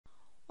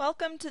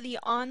Welcome to the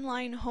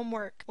online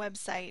homework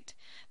website.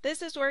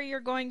 This is where you're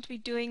going to be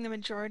doing the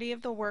majority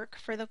of the work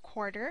for the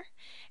quarter,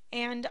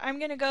 and I'm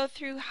going to go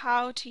through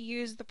how to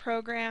use the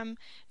program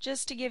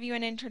just to give you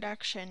an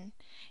introduction.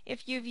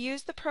 If you've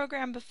used the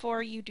program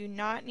before, you do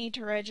not need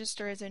to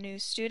register as a new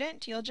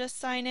student. You'll just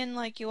sign in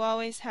like you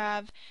always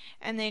have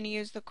and then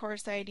use the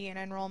course ID and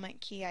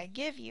enrollment key I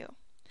give you.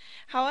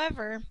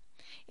 However,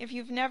 if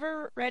you've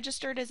never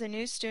registered as a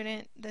new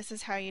student, this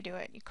is how you do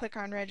it. You click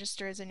on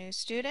Register as a New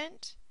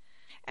Student.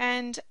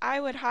 And I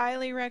would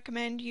highly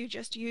recommend you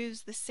just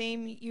use the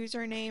same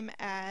username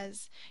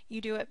as you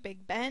do at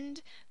Big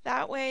Bend.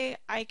 That way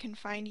I can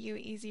find you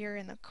easier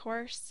in the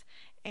course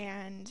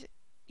and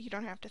you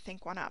don't have to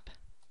think one up.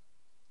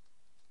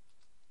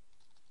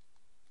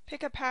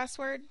 Pick a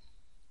password.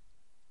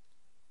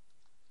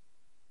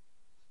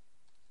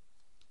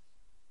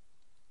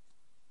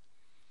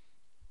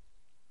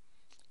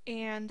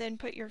 And then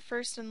put your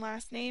first and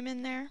last name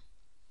in there.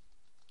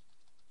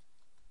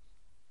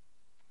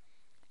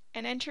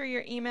 And enter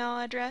your email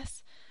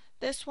address.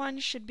 This one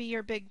should be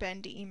your Big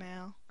Bend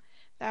email.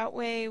 That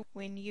way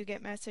when you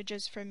get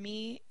messages from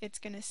me, it's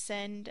going to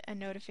send a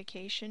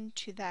notification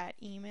to that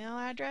email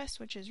address,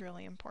 which is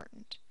really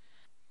important.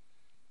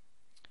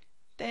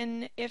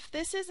 Then if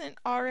this isn't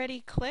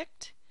already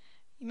clicked,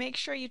 make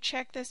sure you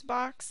check this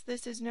box.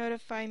 This is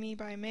notify me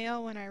by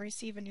mail when I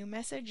receive a new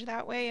message.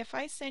 That way if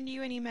I send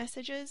you any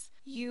messages,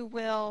 you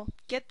will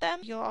get them.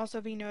 You'll also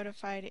be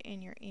notified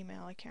in your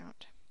email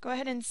account. Go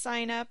ahead and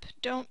sign up.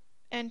 Don't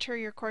enter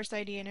your course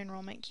ID and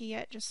enrollment key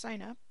yet, just sign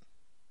up.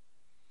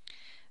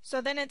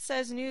 So then it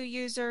says new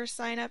user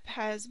sign up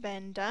has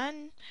been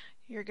done.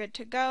 You're good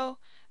to go.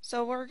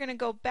 So we're going to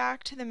go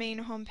back to the main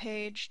home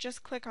page.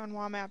 Just click on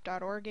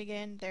wamap.org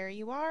again. There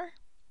you are.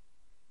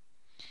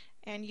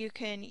 And you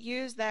can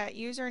use that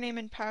username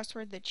and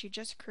password that you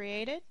just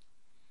created.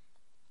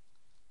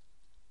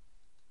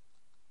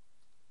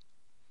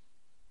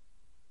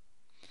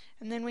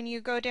 And then when you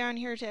go down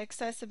here to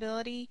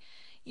accessibility,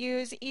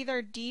 use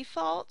either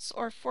defaults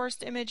or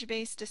forced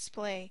image-based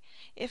display.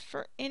 If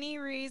for any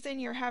reason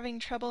you're having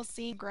trouble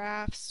seeing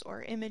graphs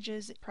or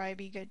images, it'd probably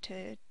be good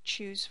to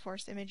choose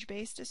forced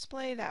image-based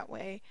display. That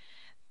way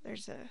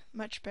there's a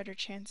much better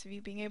chance of you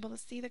being able to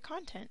see the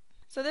content.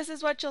 So this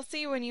is what you'll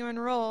see when you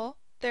enroll.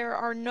 There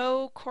are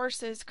no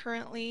courses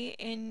currently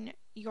in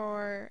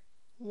your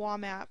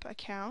WAMAP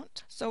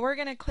account. So we're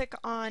going to click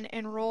on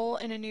Enroll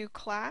in a New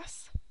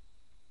Class.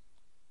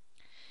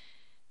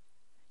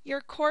 Your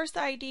course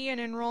ID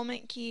and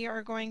enrollment key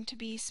are going to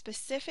be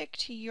specific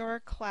to your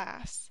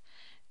class.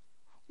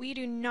 We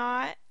do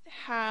not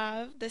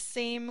have the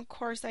same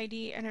course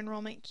ID and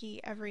enrollment key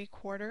every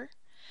quarter.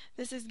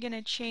 This is going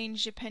to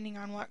change depending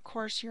on what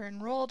course you're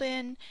enrolled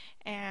in,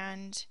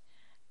 and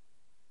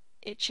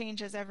it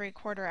changes every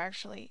quarter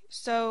actually.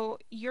 So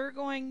you're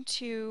going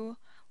to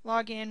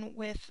log in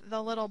with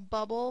the little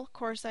bubble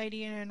course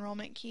ID and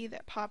enrollment key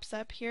that pops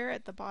up here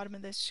at the bottom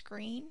of this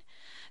screen.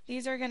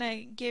 These are going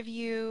to give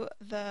you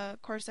the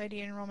course ID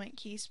and enrollment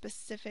key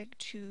specific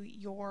to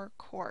your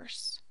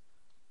course.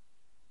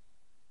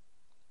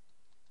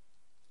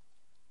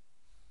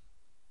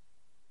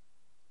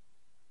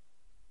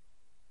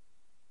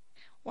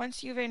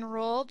 Once you've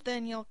enrolled,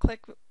 then you'll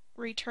click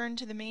Return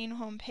to the main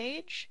home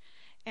page,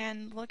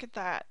 and look at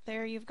that.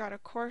 There you've got a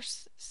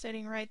course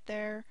sitting right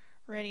there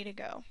ready to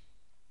go.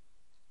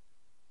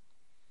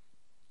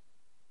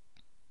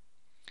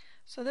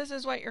 So this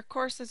is what your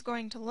course is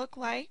going to look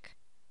like.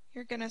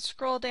 You're going to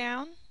scroll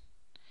down,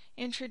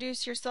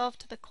 introduce yourself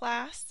to the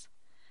class,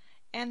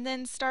 and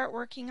then start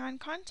working on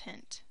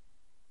content.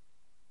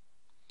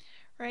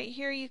 Right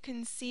here you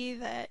can see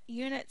that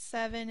Unit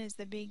 7 is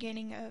the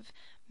beginning of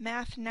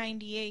Math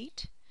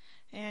 98,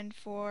 and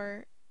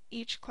for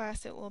each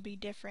class it will be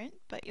different,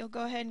 but you'll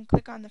go ahead and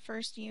click on the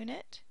first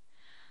unit.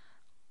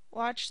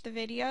 Watch the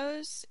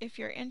videos if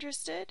you're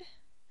interested.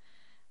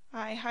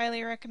 I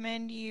highly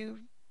recommend you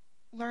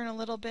learn a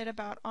little bit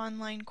about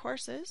online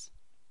courses.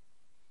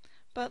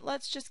 But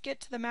let's just get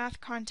to the math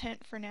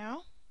content for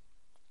now.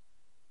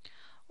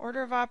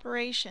 Order of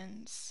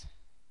operations.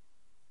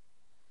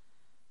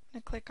 I'm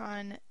going to click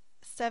on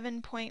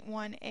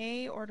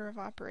 7.1a, Order of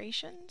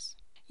Operations.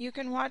 You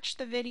can watch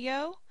the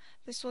video.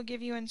 This will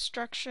give you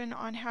instruction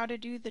on how to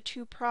do the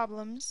two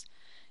problems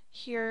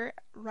here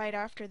right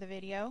after the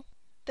video.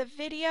 The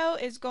video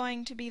is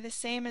going to be the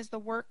same as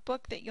the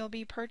workbook that you'll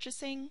be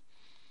purchasing.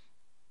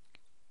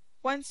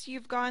 Once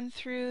you've gone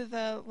through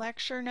the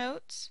lecture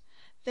notes,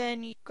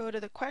 then you go to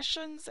the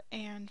questions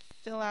and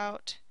fill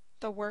out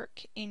the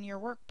work in your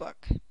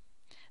workbook.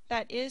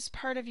 That is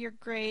part of your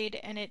grade,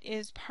 and it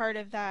is part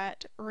of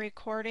that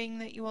recording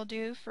that you will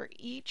do for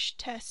each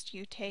test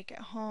you take at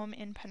home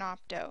in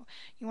Panopto.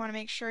 You want to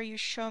make sure you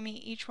show me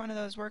each one of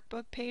those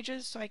workbook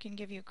pages so I can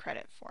give you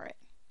credit for it.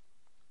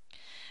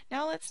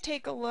 Now let's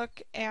take a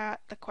look at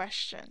the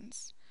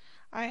questions.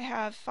 I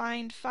have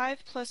find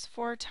 5 plus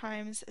 4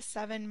 times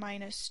 7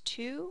 minus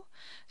 2.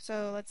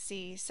 So let's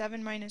see,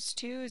 7 minus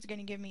 2 is going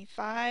to give me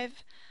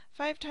 5.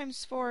 5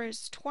 times 4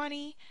 is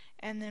 20,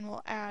 and then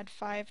we'll add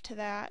 5 to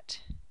that.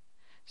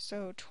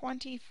 So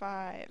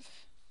 25.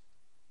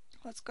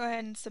 Let's go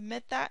ahead and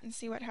submit that and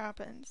see what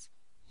happens.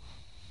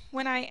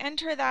 When I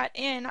enter that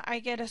in, I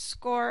get a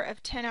score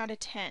of 10 out of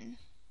 10.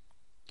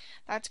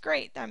 That's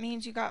great. That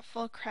means you got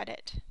full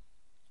credit.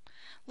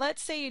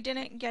 Let's say you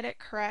didn't get it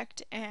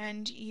correct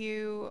and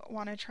you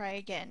want to try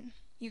again.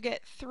 You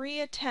get 3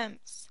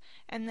 attempts,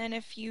 and then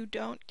if you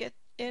don't get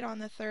it on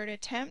the 3rd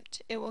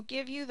attempt, it will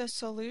give you the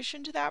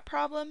solution to that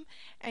problem,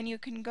 and you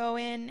can go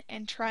in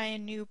and try a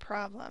new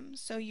problem.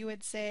 So you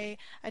would say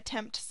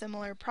attempt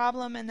similar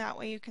problem, and that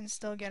way you can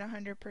still get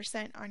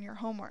 100% on your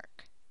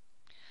homework.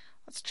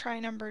 Let's try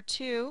number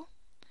 2.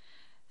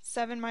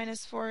 7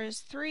 minus 4 is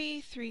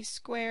 3. 3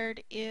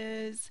 squared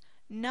is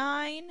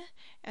 9.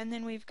 And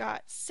then we've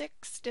got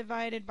 6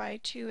 divided by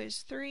 2 is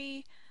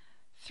 3.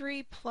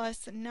 3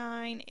 plus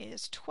 9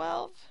 is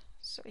 12.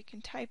 So we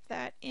can type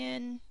that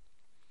in.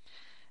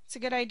 It's a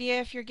good idea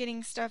if you're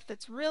getting stuff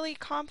that's really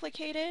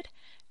complicated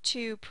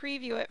to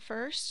preview it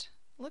first.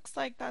 Looks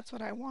like that's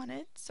what I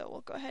wanted, so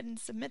we'll go ahead and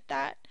submit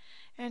that.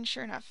 And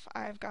sure enough,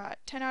 I've got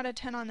 10 out of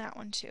 10 on that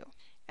one too.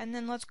 And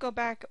then let's go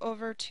back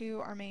over to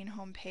our main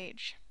home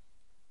page.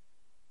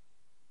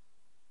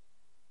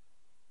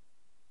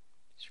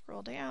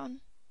 Scroll down,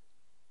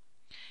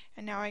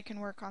 and now I can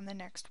work on the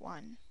next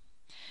one.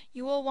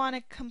 You will want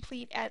to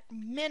complete at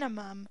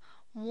minimum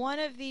one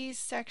of these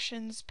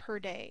sections per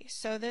day.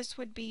 So this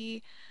would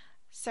be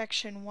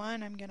section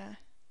 1. I'm going to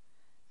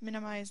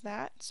minimize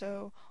that.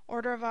 So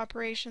order of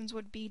operations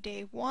would be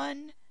day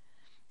 1.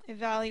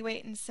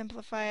 Evaluate and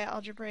simplify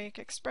algebraic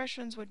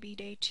expressions would be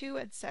day 2,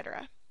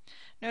 etc.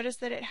 Notice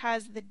that it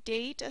has the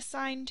date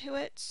assigned to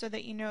it so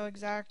that you know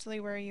exactly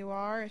where you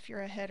are if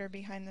you're ahead or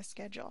behind the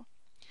schedule.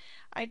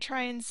 I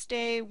try and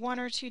stay 1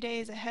 or 2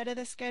 days ahead of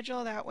the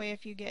schedule. That way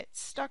if you get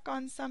stuck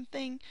on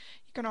something,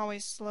 you can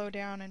always slow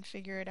down and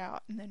figure it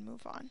out and then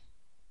move on.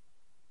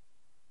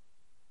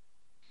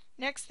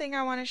 Next thing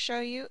I want to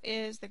show you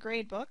is the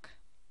gradebook.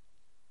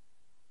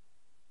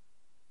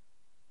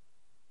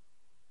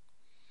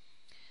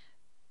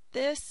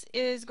 This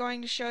is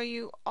going to show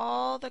you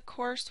all the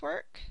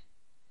coursework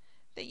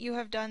that you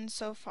have done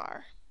so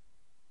far.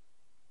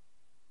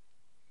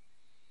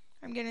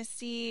 I'm going to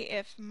see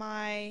if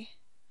my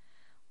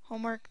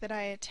homework that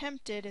I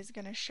attempted is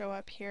going to show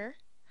up here.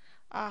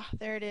 Ah,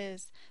 there it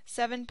is.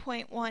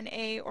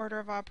 7.1a order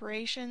of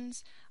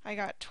operations. I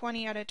got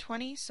 20 out of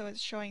 20, so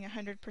it's showing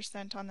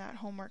 100% on that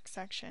homework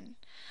section.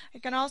 I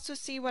can also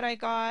see what I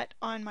got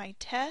on my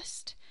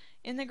test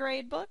in the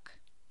gradebook,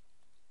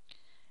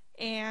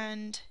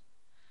 and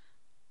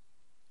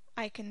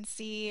I can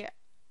see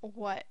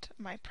what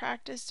my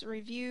practice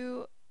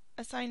review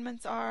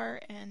assignments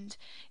are, and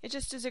it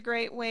just is a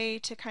great way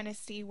to kind of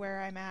see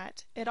where I'm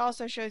at. It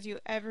also shows you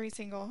every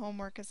single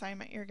homework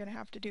assignment you're going to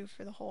have to do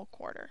for the whole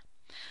quarter.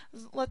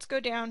 Let's go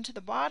down to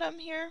the bottom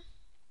here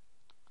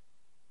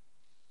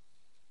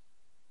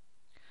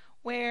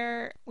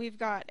where we've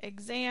got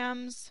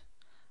exams,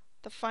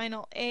 the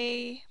final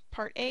A,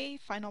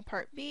 final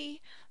part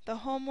B, the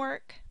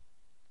homework,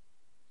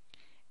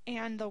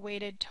 and the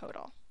weighted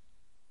total.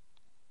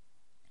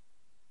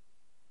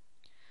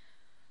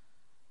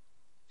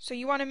 So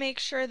you want to make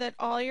sure that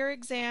all your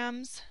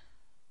exams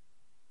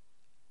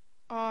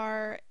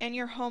and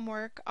your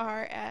homework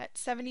are at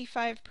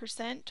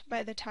 75%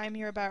 by the time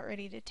you're about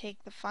ready to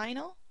take the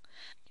final.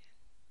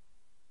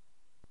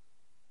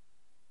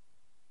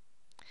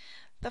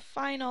 The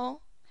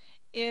final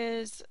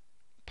is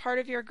part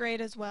of your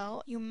grade as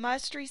well. You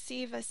must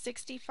receive a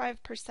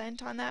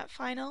 65% on that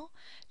final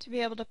to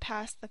be able to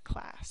pass the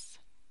class.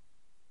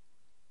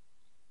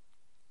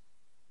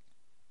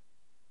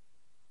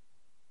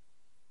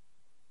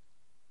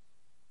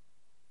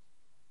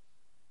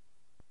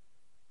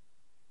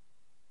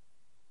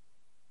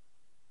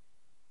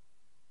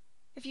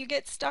 If you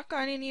get stuck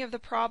on any of the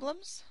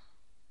problems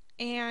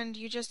and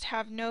you just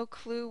have no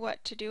clue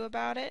what to do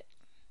about it,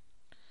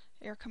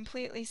 you're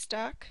completely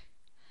stuck,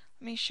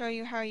 let me show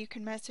you how you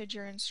can message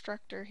your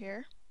instructor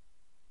here.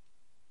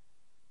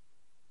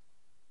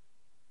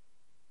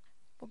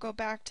 We'll go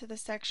back to the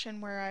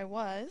section where I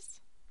was.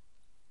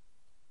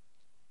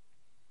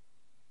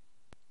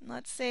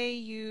 Let's say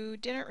you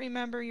didn't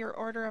remember your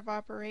order of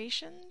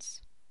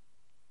operations.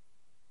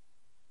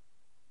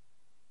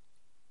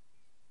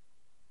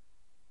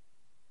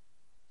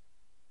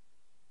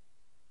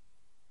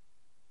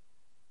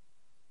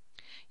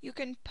 You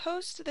can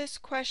post this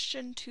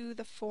question to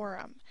the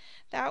forum.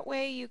 That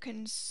way you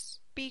can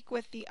speak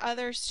with the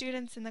other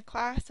students in the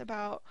class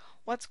about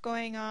what's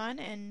going on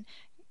and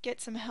get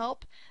some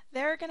help.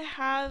 They're going to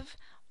have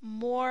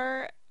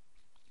more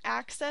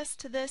access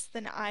to this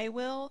than I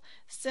will,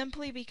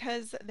 simply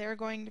because they're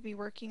going to be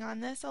working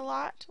on this a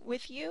lot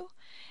with you,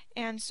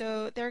 and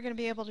so they're going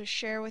to be able to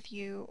share with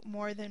you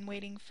more than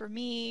waiting for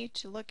me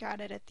to look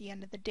at it at the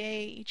end of the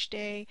day each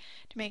day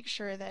to make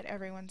sure that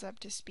everyone's up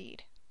to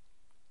speed.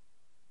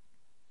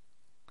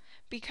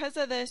 Because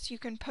of this, you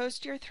can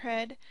post your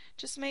thread.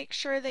 Just make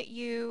sure that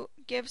you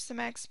give some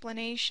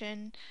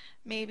explanation,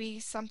 maybe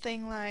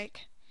something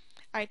like,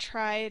 I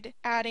tried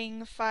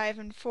adding 5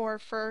 and 4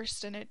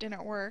 first and it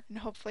didn't work, and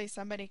hopefully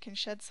somebody can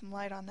shed some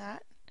light on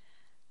that.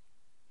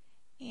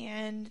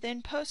 And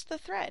then post the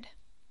thread.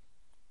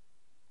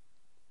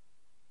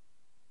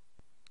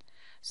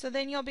 So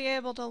then you'll be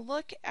able to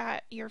look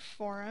at your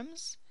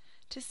forums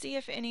to see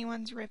if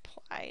anyone's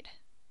replied.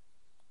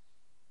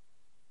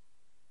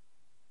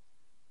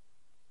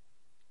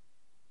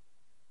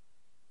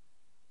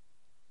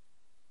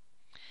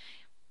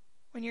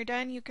 When you're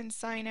done, you can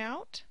sign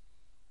out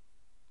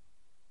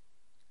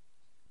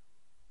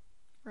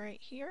right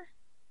here.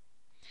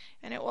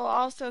 And it will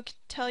also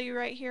tell you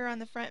right here on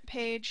the front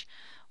page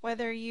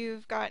whether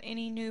you've got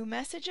any new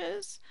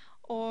messages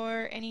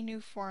or any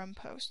new forum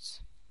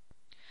posts.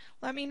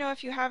 Let me know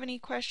if you have any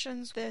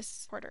questions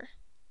this quarter.